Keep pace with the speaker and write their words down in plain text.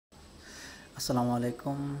আসসালামু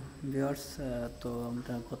আলাইকুম ভিউয়ার্স। তো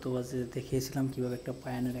আমরা গত বাজে দেখিয়েছিলাম কিভাবে একটা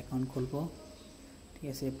পায়োনিয়ার অ্যাকাউন্ট খুলবো। ঠিক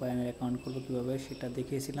আছে, পায়োনিয়ার অ্যাকাউন্ট খুলবো কীভাবে সেটা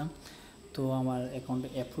দেখিয়েছিলাম। তো আমার অ্যাকাউন্ট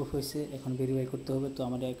অ্যাপ্রুভ হয়েছে, এখন ভেরিফাই করতে হবে। তো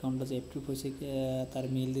আমার অ্যাকাউন্টটা যে অ্যাপ্রুভ হয়েছে তার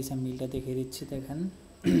মেল দিয়েছে, আমি মেলটা দেখিয়ে দিচ্ছি। দেখেন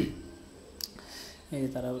এই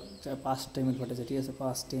তারা 5টা ইমেল পাঠাইছে। ঠিক আছে,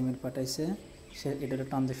 5টা ইমেল পাঠাইছে। এটা হলো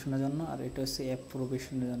ট্রানজ্যাকশনের জন্য, আর এটা হচ্ছে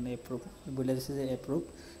অ্যাপ্রুভেশনের জন্য। অ্যাপ্রুভ বলে দিচ্ছে যে অ্যাপ্রুভ।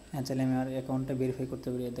 হ্যাঁ, চাইলে আমি আমার অ্যাকাউন্টটা ভেরিফাই করতে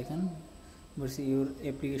পারি। দেখেন বলছি your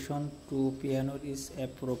application to Payoneer is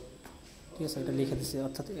approve. ঠিক আছে, এটা লিখে দিচ্ছে,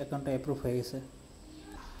 অর্থাৎ অ্যাকাউন্টটা অ্যাপ্রুভ হয়ে গেছে।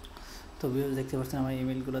 তো ভিউয়ার্স দেখতে পাচ্ছেন আমার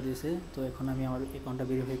ইমেলগুলো দিয়েছে। তো এখন আমি আমার অ্যাকাউন্টটা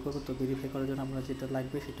ভেরিফাই করবো। তো ভেরিফাই করার জন্য আপনার যেটা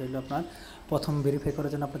লাগবে সেটা হলো আপনার প্রথম ভেরিফাই করার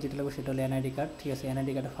জন্য আপনার যেটা লাগবে সেটা হলো এনআইডি কার্ড। ঠিক আছে,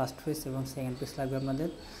 এনআইডি কার্ডের ফার্স্ট পেজ এবং সেকেন্ড পেজ লাগবে আপনাদের।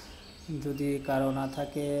 যদি কারো না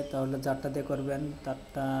থাকে তাহলে যারটা দিয়ে করবেন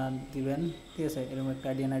তারটা দিবেন। ঠিক আছে, এরকম একটা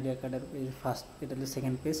এনআইডি কার্ডের ফার্স্ট, এটা হলো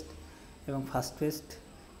সেকেন্ড পেজ এবং ফার্স্ট পেজ।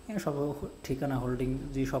 সব ঠিকানা হোল্ডিং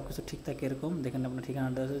যদি সব কিছু ঠিক থাকে, এরকম দেখেন আপনার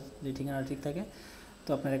ঠিকানাটা যদি ঠিকানা ঠিক থাকে তো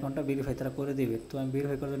আপনার অ্যাকাউন্টটা ভেরিফাই তারা করে দেবে। তো আমি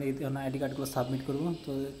ভেরিফাই করার জন্য এই আইডি কার্ডগুলো সাবমিট করবো।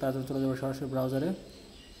 তো তার জন্য চলে যাবো সরাসরি ব্রাউজারে।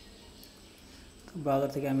 তো ব্রাউজার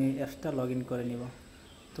থেকে আমি অ্যাপসটা লগ ইন করে নিব।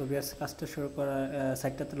 তো বিয়ার্স কাজটা শুরু করা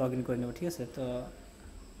সাইটটাতে লগ ইন করে নেব। ঠিক আছে, তো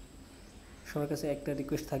সবার কাছে একটা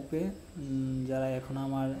রিকোয়েস্ট থাকবে, যারা এখন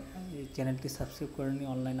আমার এই চ্যানেলটি সাবস্ক্রাইব করেনি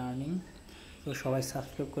অনলাইন আর্নিং, তো সবাই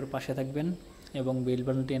সাবস্ক্রাইব করে পাশে থাকবেন এবং বেল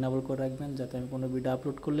বাটনটি এনাবল করে রাখবেন, যাতে আমি কোনো ভিডিও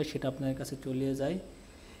আপলোড করলে সেটা আপনার কাছে চলে যায়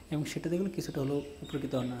এবং সেটা দেখলে কিছুটা হলেও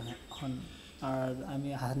উপকৃত হন। আর আমি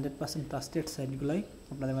 100% ট্রাস্টেড সাইটগুলোই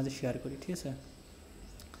আপনাদের মাঝে শেয়ার করি। ঠিক আছে,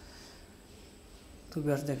 তো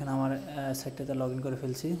ভিউয়ার্স দেখেন আমার সাইটটাতে লগ ইন করে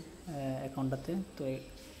ফেলছি অ্যাকাউন্টটাতে।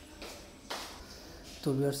 তো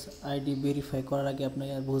ভিউয়ার্স আইডি ভেরিফাই করার আগে আপনি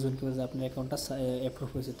বুঝুন কীভাবে যে আপনার অ্যাকাউন্টটা অ্যাপ্রুভ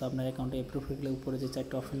হয়েছে। তো আপনার অ্যাকাউন্টে অ্যাপ্রুভ হয়ে গেলে উপরে যে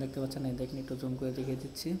 4টা অপশন দেখতে পাচ্ছেন, এই দেখেন একটু জুম করে দেখিয়ে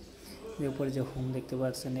দিচ্ছি। এর উপরে যে হোম দেখতে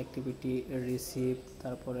পাচ্ছেন, অ্যাক্টিভিটি, রিসিভ,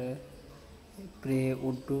 তারপরে প্রে,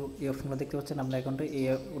 উড্ডু, এই অপশনগুলো দেখতে পাচ্ছেন। আপনার অ্যাকাউন্টে এই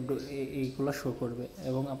উড্ডু এইগুলো শো করবে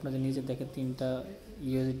এবং আপনাদের নিজে দেখেন 3টা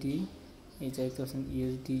ইউএসডি, এই যে দেখতে পাচ্ছেন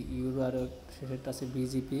ইউএসডি, ইউরো, আর সেটা আছে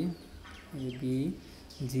বিজিপি,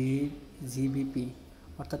 জিবিপি,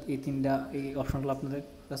 অর্থাৎ এই 3টা এই অপশনগুলো আপনাদের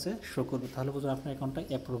কাছে শো করবে। তাহলে বুঝুন আপনার অ্যাকাউন্টটা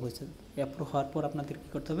অ্যাপ্রুভ হয়েছে। অ্যাপ্রুভ হওয়ার পর আপনাদের কী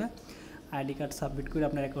করতে হবে, আইডি কার্ড সাবমিট করে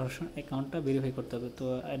আপনার অ্যাকাউন্টটা ভেরিফাই করতে হবে। তো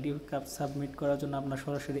আইডি কার্ড সাবমিট করার জন্য আপনার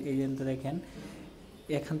সরাসরি এজেন্টে দেখেন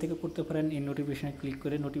এখান থেকে করতে পারেন। এই নোটিফিকেশানে ক্লিক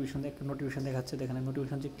করে একটা নোটিফিকেশান দেখাচ্ছে, দেখেন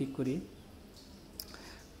নোটিফিকেশান যে ক্লিক করি,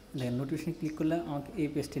 দেখেন নোটিফিকেশানে ক্লিক করলে আমাকে এই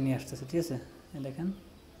পেজটি নিয়ে আসতেছে। ঠিক আছে, দেখেন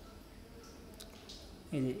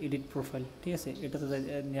এই যে এডিট প্রোফাইল। ঠিক আছে, এটাতে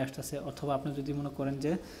নিয়ে আসতেছে। অথবা আপনি যদি মনে করেন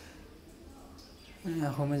যে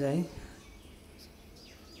হোমে যাই,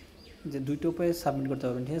 যে 2টো উপায়ে সাবমিট করতে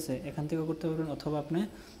পারবেন। ঠিক আছে, এখান থেকেও করতে পারবেন, অথবা আপনি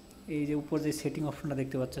এই যে উপর যে সেটিং অপশনটা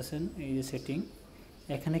দেখতে পাচ্ছেন, এই যে সেটিং,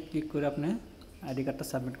 এখানে ক্লিক করে আপনি আইডি কার্ডটা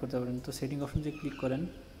সাবমিট করতে পারবেন। তো সেটিং অপশন যে ক্লিক করেন,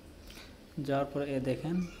 যাওয়ার পরে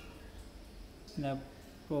দেখেন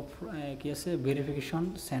কি আছে, ভেরিফিকেশন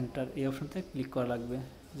সেন্টার, এই অপশনতে ক্লিক করা লাগবে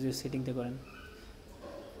যে সেটিংতে করেন।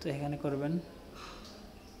 তো এখানে করবেন,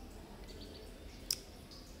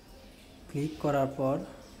 ক্লিক করার পর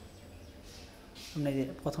আপনি যে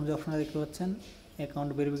প্রথম যে অপশনটা দেখতে পাচ্ছেন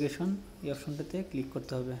অ্যাকাউন্ট ভেরিফিকেশন, এই অপশনটাতে ক্লিক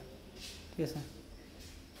করতে হবে। ঠিক আছে,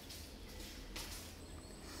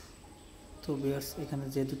 তো ভিউয়ার্স এখানে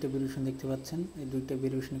যে 2টা ভেরিফিকেশন দেখতে পাচ্ছেন, এই 2টা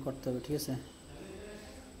ভেরিফিকেশন করতে হবে। ঠিক আছে,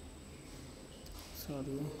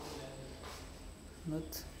 সরি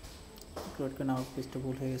আমার পেজটা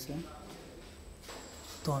ভুল হয়ে গেছে।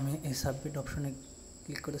 তো আমি এই সাবমিট অপশনে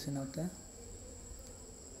ক্লিক করেছি, নাওতে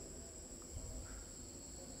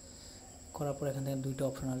করার পর এখান থেকে 2টা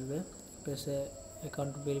অপশন আসবে, একটা হচ্ছে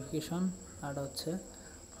অ্যাকাউন্ট ভেরিফিকেশন আর হচ্ছে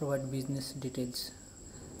প্রোভাইড বিজনেস ডিটেলস।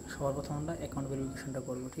 সবার প্রথম আমরা অ্যাকাউন্ট ভেরিফিকেশনটা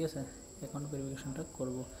করবো। ঠিক আছে, অ্যাকাউন্ট ভেরিফিকেশনটা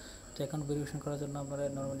করব। তো অ্যাকাউন্ট ভেরিফিকেশন করার জন্য আপনারা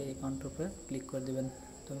নর্মালি অ্যাকাউন্টের উপরে ক্লিক করে দেবেন।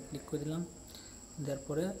 তো আমি ক্লিক করে দিলাম, দেওয়ার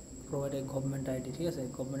পরে প্রোভাইড এ গভর্নমেন্ট আইডি। ঠিক আছে,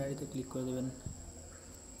 গভর্নমেন্ট আইডিতে ক্লিক করে দেবেন।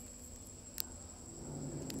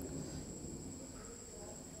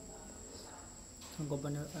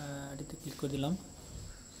 গভর্নমেন্ট আইডিতে ক্লিক করে দিলাম,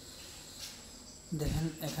 দেখেন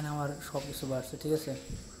এখানে আমার সব কিছু বাড়ছে। ঠিক আছে,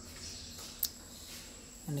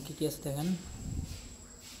 এখানে কী আছে দেখেন,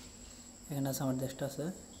 এখানে আছে আমার দেশটা আছে,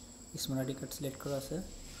 স্মল আইডি কার্ড সিলেক্ট করা আছে।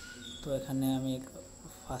 তো এখানে আমি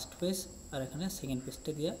ফার্স্ট পেজ আর এখানে সেকেন্ড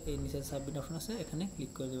পেজটা দিয়ে এই নিচে সাবমিট অপশন আছে, এখানে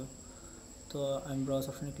ক্লিক করে দেব। তো আমি ব্রাউজ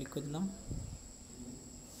অপশনে ক্লিক করে দিলাম,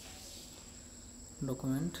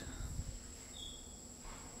 ডকুমেন্টে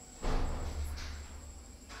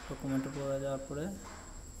পড়ে যাওয়ার পরে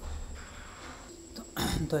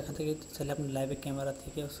তো এখান থেকে চাইলে আপনি লাইভে ক্যামেরা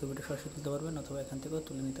থেকে ছবিটা সরাসরি তুলতে পারবেন, অথবা এখান থেকেও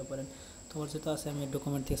তুলে নিতে পারেন। তো যেহেতু আছে আমি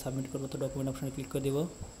ডকুমেন্ট থেকে সাবমিট করবো, তো ডকুমেন্ট অপশনে ক্লিক করে দেবো।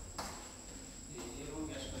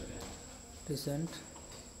 রিসেন্ট।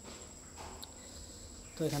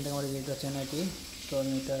 তো এখান থেকে আমার রেজিস্টার হচ্ছে এনআইটি, তো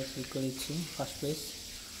আমি এটা ক্লিক করে দিচ্ছি ফার্স্ট পেজ।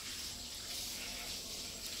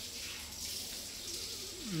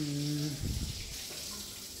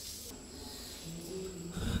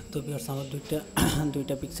 তো ভিউয়ার্স আমার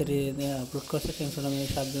দুইটা পিকচারে আপলোড করছে, টেনশন আমি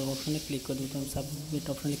সাবমিট অপশনে ক্লিক করে দিচ্ছি, সাবমিট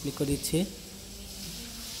অপশনে ক্লিক করে দিচ্ছি।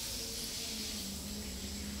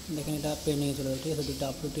 দেখেন এটা পেন্ডিংয়ে চলে যাবে, ঠিক আছে, দুটো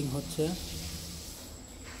আপলোডিং হচ্ছে।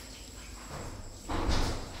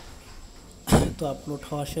 তো আপলোড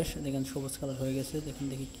হওয়া শেষ, দেখেন সবুজ কালার হয়ে গেছে, দেখেন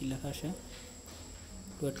দেখি কী লেখা আসে,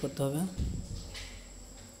 ওয়েট করতে হবে।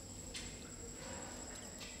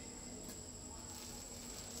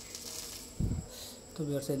 তো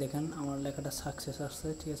ভিউয়ার্স দেখেন আমার লেখাটা সাকসেস আসছে,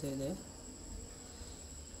 ঠিক আছে, এই যে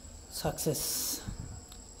success,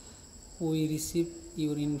 we receive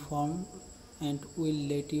your inform and will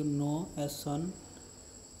late you know as Son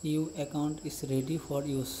you account is ready for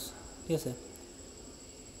use, ঠিক আছে।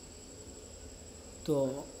 তো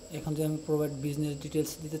এখন যদি আমি প্রোভাইড বিজনেস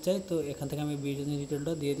ডিটেলস দিতে চাই, তো এখান থেকে আমি বিজনেস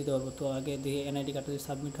ডিটেলটা দিয়ে দিতে পারবো। তো আগে দিয়ে এনআইডি কার্ডটা যদি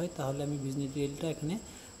সাবমিট হয় তাহলে আমি বিজনেস ডিটেলটা এখানে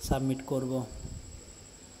সাবমিট করব।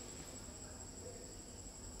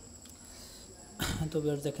 তো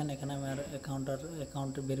ভিউয়ার্স দেখেন এখানে আমার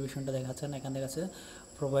অ্যাকাউন্টের ভেরিফিকেশনটা দেখাচ্ছে না, এখানে দেখাচ্ছে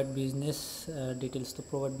প্রোভাইড বিজনেস ডিটেলস। তো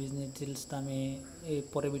প্রোভাইড বিজনেস ডিটেলসটা আমি এই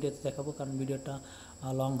পরে ভিডিওতে দেখাবো, কারণ ভিডিওটা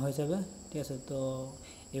লং হয়ে যাবে, ঠিক আছে। তো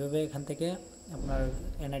এভাবে এখান থেকে আপনার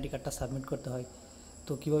এনআইডি কার্ডটা সাবমিট করতে হয়।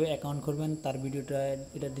 তো কীভাবে অ্যাকাউন্ট করবেন তার ভিডিওটা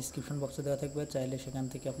এটা ডিসক্রিপশন বক্সে দেওয়া থাকবে, চাইলে সেখান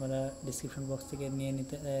থেকে আপনারা ডিসক্রিপশন বক্স থেকে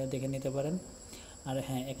দেখে নিতে পারেন। আর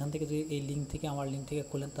হ্যাঁ, এখান থেকে যদি এই লিঙ্ক থেকে আমার লিঙ্ক থেকে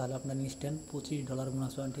খোলেন তাহলে আপনার ইনস্ট্যান্ট $25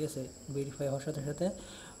 বোনাস পাবেন, ঠিক আছে। ভেরিফাই হওয়ার সাথে সাথে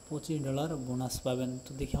 $25 বোনাস পাবেন।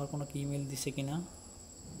 তো দেখি আমার কোনো কি ইমেল দিছে কি না,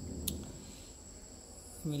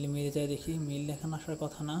 মেলে যায় দেখি, মেল এখানে আসার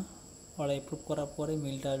কথা না, ওরা অ্যাপ্রুভ করার পরে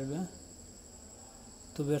মেলটা আসবে।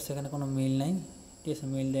 তো ভিউয়ার্স এখানে কোনো মেল নাই, ঠিক আছে,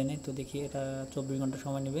 মেল দেয় নাই। তো দেখি এটা 24 ঘন্টা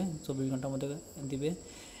সময় নেবে, 24 ঘন্টার মধ্যে দিবে,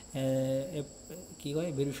 কী হয়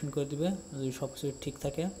ভেরিফিকেশন করে দিবে, যদি সব কিছু ঠিক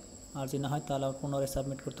থাকে। আর যদি না হয় তাহলে পুনরায়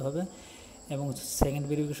সাবমিট করতে হবে। এবং সেকেন্ড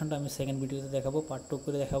ভেরিফিকেশনটা আমি সেকেন্ড ভিডিওতে দেখাবো, পার্ট 2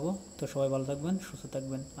 করে দেখাবো। তো সবাই ভালো থাকবেন, সুস্থ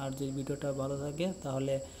থাকবেন। আর যদি ভিডিওটা ভালো থাকে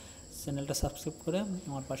তাহলে চ্যানেলটা সাবস্ক্রাইব করে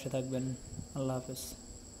আমার পাশে থাকবেন। আল্লাহ হাফেজ।